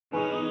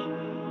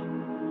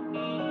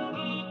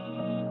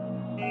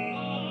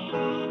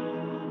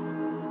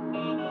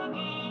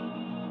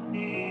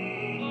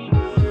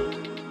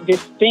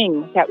this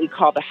thing that we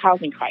call the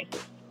housing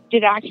crisis.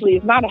 It actually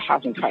is not a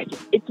housing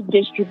crisis. It's a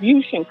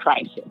distribution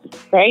crisis,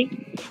 right?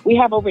 We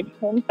have over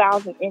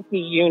 10,000 empty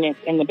units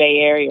in the Bay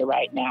Area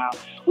right now.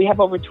 We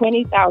have over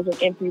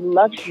 20,000 empty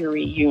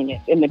luxury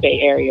units in the Bay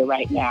Area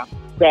right now,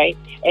 right?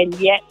 And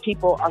yet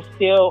people are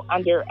still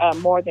under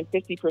more than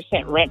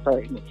 50% rent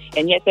burden.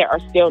 And yet there are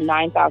still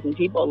 9,000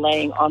 people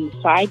laying on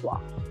the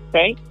sidewalk,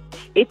 right?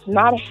 It's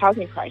not a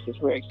housing crisis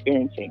we're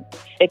experiencing.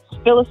 It's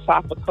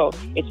philosophical,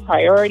 it's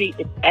priority,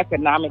 it's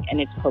economic,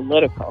 and it's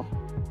political.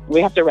 We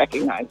have to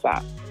recognize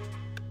that.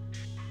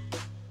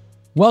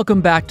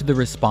 Welcome back to The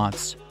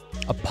Response,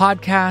 a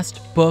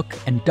podcast, book,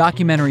 and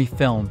documentary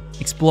film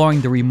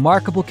exploring the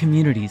remarkable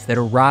communities that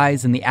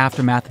arise in the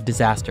aftermath of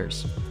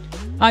disasters.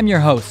 I'm your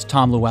host,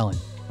 Tom Llewellyn.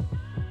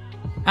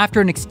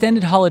 After an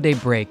extended holiday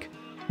break,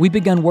 we've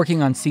begun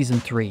working on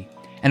Season 3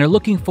 and are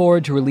looking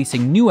forward to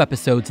releasing new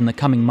episodes in the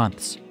coming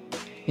months.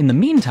 In the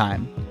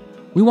meantime,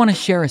 we want to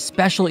share a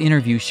special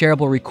interview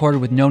Shareable recorded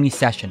with Noni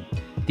Session,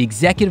 the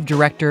Executive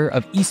Director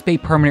of East Bay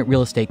Permanent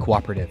Real Estate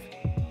Cooperative.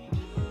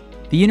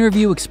 The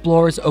interview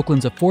explores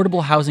Oakland's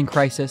affordable housing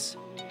crisis,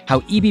 how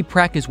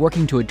EBPREC is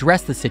working to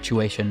address the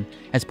situation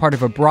as part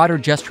of a broader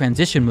just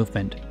transition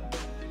movement,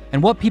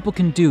 and what people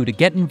can do to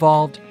get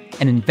involved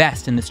and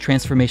invest in this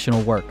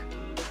transformational work.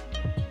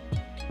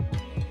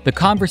 The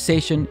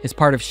conversation is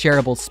part of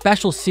Shareable's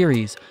special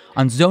series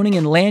on zoning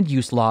and land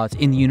use laws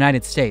in the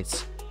United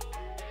States.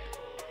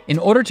 In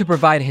order to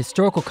provide a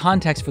historical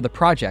context for the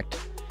project,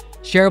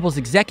 Shareable's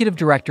Executive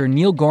Director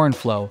Neil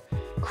Gorenflo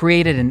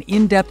created an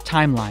in-depth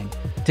timeline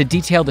to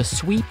detail the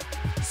sweep,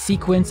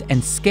 sequence,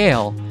 and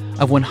scale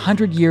of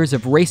 100 years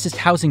of racist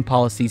housing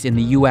policies in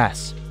the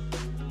U.S.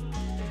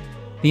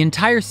 The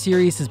entire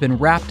series has been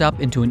wrapped up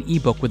into an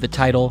ebook with the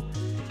title,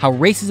 How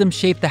Racism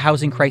Shaped the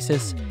Housing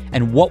Crisis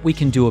and What We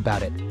Can Do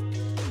About It.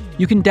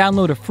 You can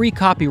download a free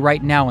copy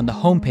right now on the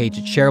homepage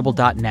at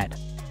shareable.net.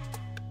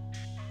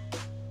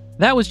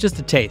 That was just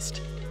a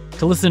taste.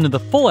 To listen to the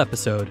full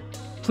episode,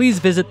 please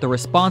visit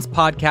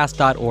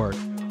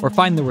theresponsepodcast.org or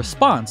find The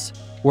Response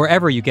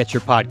wherever you get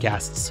your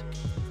podcasts.